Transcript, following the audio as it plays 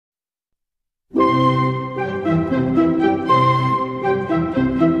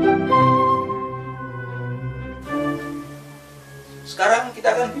Sekarang kita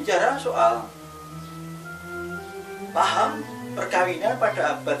akan bicara soal paham perkawinan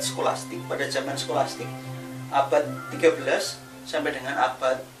pada abad skolastik, pada zaman skolastik, abad 13 sampai dengan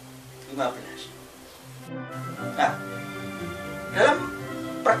abad 15. Nah, dalam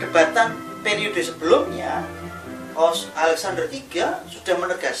perdebatan periode sebelumnya, Alexander III sudah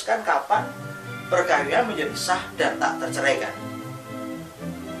menegaskan kapan perkawinan menjadi sah dan tak terceraikan,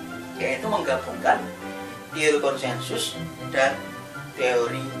 yaitu menggabungkan teori konsensus dan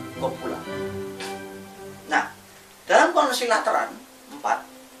teori kopula. Nah, dalam Konsil Lateran 4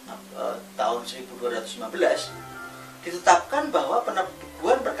 tahun 1215 ditetapkan bahwa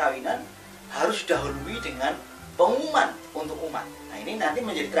peneguhan perkawinan harus didahului dengan pengumuman untuk umat. Nah, ini nanti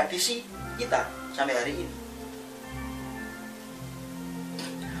menjadi tradisi kita sampai hari ini,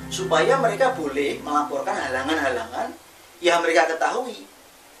 supaya mereka boleh melaporkan halangan-halangan yang mereka ketahui,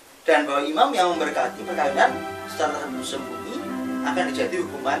 dan bahwa imam yang memberkati perkawinan secara tersembunyi akan dijatuhi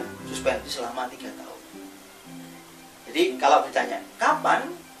hukuman suspensi selama 3 tahun. Jadi kalau ditanya kapan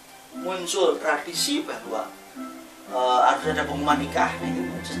muncul tradisi bahwa harus ada pengumuman nikah, itu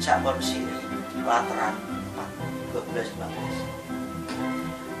sejak Konsil Lateran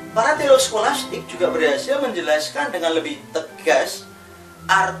 1215. Para teolog skolastik juga berhasil menjelaskan dengan lebih tegas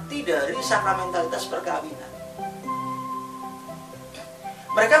arti dari sakramentalitas perkawinan.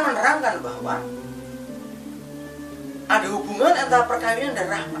 Mereka menerangkan bahwa ada hubungan antara perkawinan dan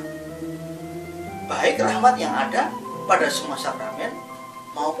rahmat, baik rahmat yang ada pada semua sakramen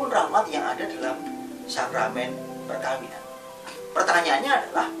maupun rahmat yang ada dalam sakramen perkawinan. Pertanyaannya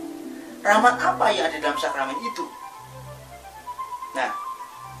adalah, rahmat apa yang ada dalam sakramen itu? Nah,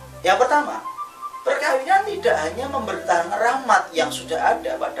 yang pertama, perkawinan tidak hanya memberitakan rahmat yang sudah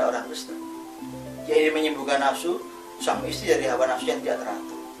ada pada orang Kristen, yaitu menyembuhkan nafsu suami istri dari hawa nafsu yang tidak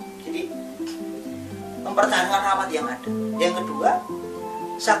teratur. Jadi mempertahankan rahmat yang ada. Yang kedua,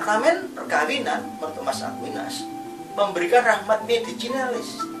 sakramen perkawinan menurut Mas Aquinas memberikan rahmat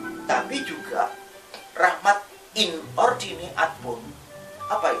medicinalis, tapi juga rahmat in ordine ad bonum.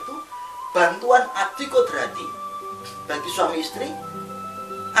 Apa itu? Bantuan abdi kodrati bagi suami istri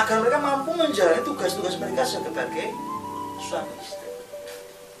agar mereka mampu menjalani tugas-tugas mereka sebagai suami istri.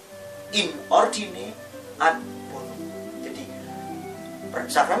 In ordine ad bonum. Jadi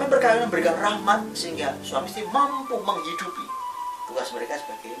sakramen perkawinan memberikan rahmat sehingga suami istri mampu menghidupi tugas mereka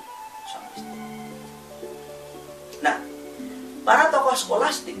sebagai suami istri. Nah, para tokoh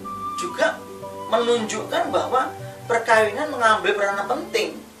skolastik juga menunjukkan bahwa perkawinan mengambil peranan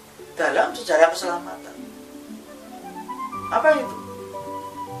penting dalam sejarah keselamatan. Apa itu?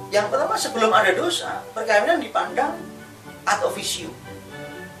 Yang pertama, sebelum ada dosa, perkawinan dipandang ad officio.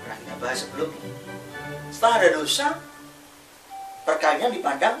 Pernah kita bahas sebelumnya. Setelah ada dosa, perkawinan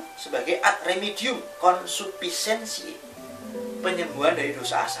dipandang sebagai ad remedium consubstantiae, penyembuhan dari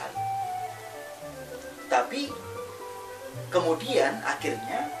dosa asal. Tapi kemudian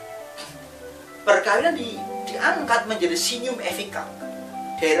akhirnya perkawinan diangkat menjadi sinium efficax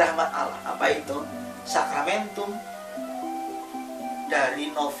dari rahmat Allah. Apa itu? Sacramentum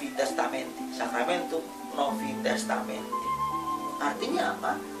dari Novi Testamenti. Sacramentum Novi Testamenti. Artinya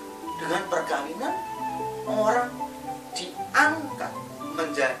apa? Dengan perkawinan orang diangkat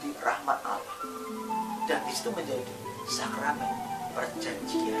menjadi rahmat Allah, dan di situ menjadi sakramen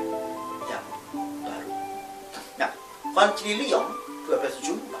perjanjian yang baru. Nah, Konsil Lyon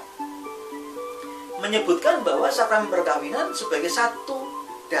 1274 menyebutkan bahwa sakramen perkawinan sebagai satu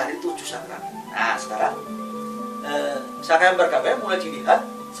dari 7 sakramen. Nah, sekarang sakramen perkawinan mulai dilihat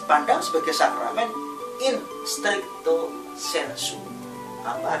sepandang sebagai sakramen in stricto sensu.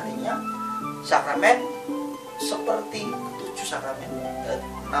 Apa artinya? Sakramen seperti 7 sakramen,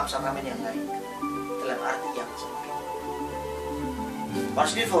 6 sakramen yang lain, dalam arti yang sempit.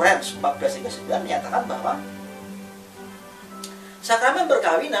 Konsil Florence 1439 menyatakan bahwa sakramen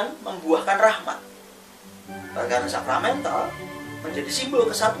perkawinan membuahkan rahmat. Perkawinan sakramental menjadi simbol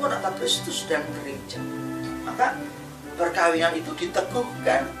kesatuan antara Kristus dan gereja. Maka perkawinan itu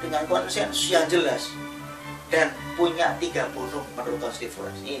diteguhkan dengan konsensus yang jelas dan punya 3 bonum menurut Konsil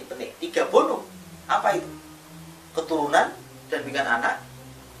Florence. Ini penting, 3 bonum. Apa itu? Keturunan dan bikin anak,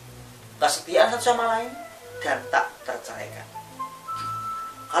 kesetiaan satu sama lain, dan tak terceraikan.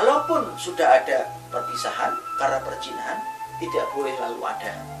 Kalaupun sudah ada perpisahan karena perzinahan, tidak boleh lalu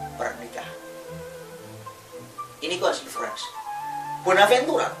ada pernikahan. Ini Konsil Florence.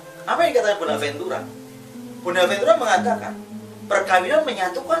 Bonaventura, apa yang dikatakan Bonaventura? Bonaventura mengatakan perkawinan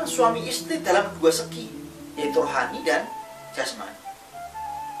menyatukan suami istri dalam 2 segi, yaitu rohani dan jasmani.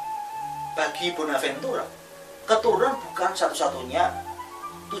 bagi Bonaventura, keturunan bukan satu-satunya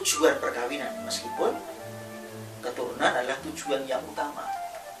tujuan perkawinan, meskipun keturunan adalah tujuan yang utama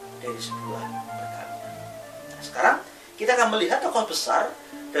dari sebuah perkawinan. Nah, sekarang kita akan melihat tokoh besar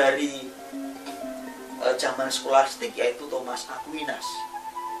dari zaman skolastik, yaitu Thomas Aquinas.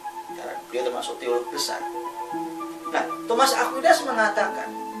 Karena dia termasuk teolog besar. Nah, Thomas Aquinas mengatakan,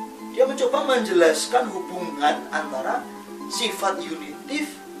 dia mencoba menjelaskan hubungan antara sifat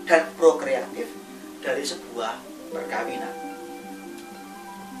unitif dan prokreatif dari sebuah perkawinan.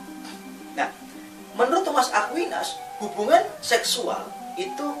 Nah, menurut Thomas Aquinas, hubungan seksual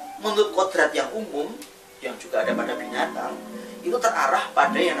itu menurut kodrat yang umum, yang juga ada pada binatang, itu terarah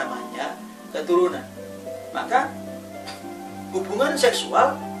pada yang namanya keturunan. Maka hubungan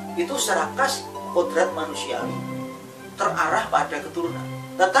seksual itu secara khas kodrat manusiawi terarah pada keturunan.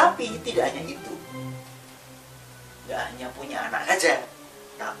 Tetapi tidak hanya itu, nggak hanya punya anak saja,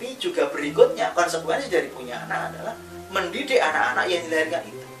 tapi juga berikutnya konsekuensi dari punya anak adalah mendidik anak-anak yang dilahirkan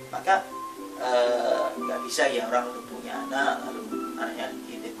itu. Maka nggak bisa ya orang untuk punya anak lalu anaknya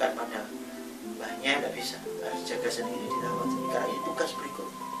dititipkan pada mbahnya, nggak bisa, harus jaga sendiri, dirawat sendiri, karena ini tugas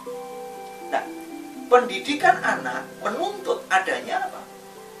berikutnya. Nah, pendidikan anak menuntut adanya apa?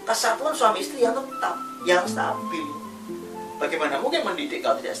 Kesatuan suami istri yang tetap, yang stabil. Bagaimana mungkin mendidik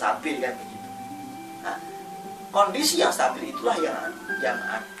kalau tidak stabil, kan begitu? Nah, kondisi yang stabil itulah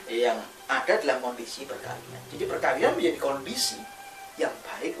yang ada dalam kondisi perkawinan. Jadi perkawinan menjadi kondisi yang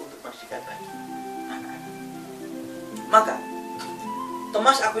baik untuk pendidikan bagi anak-anak. Maka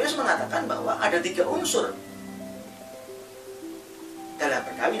Thomas Aquinas mengatakan bahwa ada 3 unsur dalam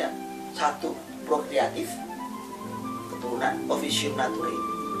perkawinan. 1, prokreatif, keturunan, officium naturae;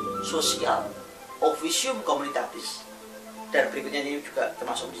 sosial, officium communitatis, dan berikutnya ini juga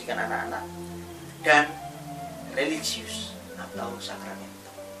termasuk pendidikan anak-anak; dan religius atau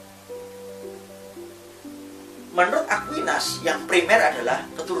sakramental. Menurut Aquinas, yang primer adalah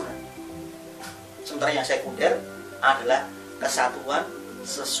keturunan, sementara yang sekunder adalah kesatuan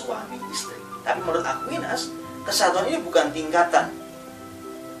sesuami istri. Tapi menurut Aquinas, kesatuan ini bukan tingkatan.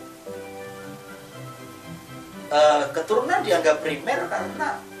 Keturunan dianggap primer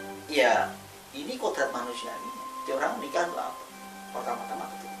karena ya ini kodrat manusiawi. Jadi orang menikah itu apa?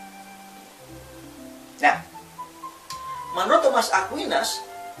 Pertama-tama keturunan. Nah, menurut Thomas Aquinas,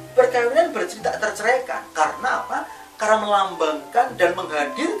 perkawinan bersifat tak terceraikan. Karena apa? Karena melambangkan dan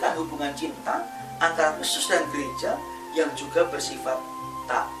menghadirkan hubungan cinta antara Kristus dan gereja yang juga bersifat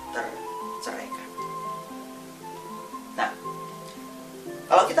tak terceraikan. Nah,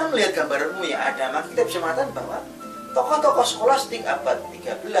 kalau kita melihat gambaran umum yang ada, maka kita bisa mengatakan bahwa tokoh-tokoh skolastik abad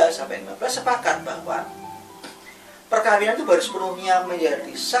 13 sampai 15 sepakat bahwa perkawinan itu baru sepenuhnya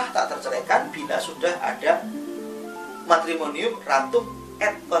menjadi sah tak terceraikan bila sudah ada matrimonium ratum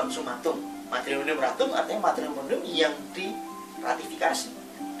et consumatum. Matrimonium ratum artinya matrimonium yang diratifikasi,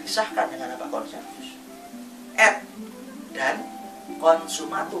 disahkan dengan apa? Konsensus. Et dan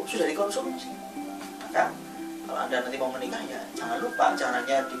consumatum, sudah dikonsumsi. Maka kalau Anda nanti mau menikah, ya jangan lupa, jangan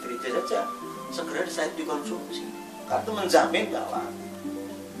hanya di gereja saja, segera dikonsumsi. Karena itu menjamin bahwa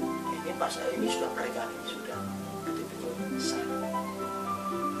ini pas ini sudah pernikahan ini sudah betul-betul sah.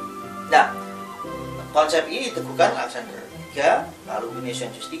 Nah, konsep ini diteguhkan Alexander III, lalu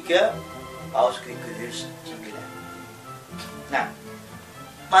Ignatius III, Paus Gregorius IX. Nah,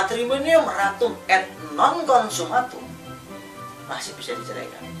 matrimonium ratum et non consumatum masih bisa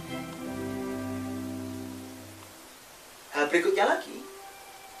diceraikan. Hal berikutnya lagi,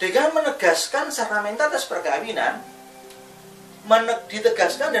 dengan menegaskan sakramentalis perkawinan,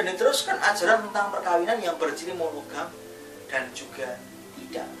 ditegaskan dan diteruskan ajaran tentang perkawinan yang berciri monogam dan juga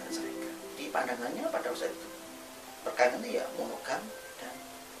tidak terceraikan. Di pandangannya pada usaha itu, perkawinan itu ya monogam dan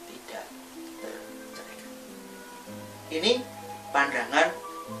tidak terceraikan. Ini pandangan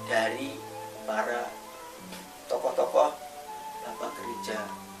dari para tokoh-tokoh bapak gereja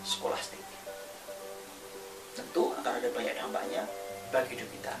skolastik. Tentu akan ada banyak dampaknya bagi hidup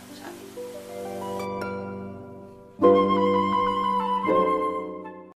kita saat ini.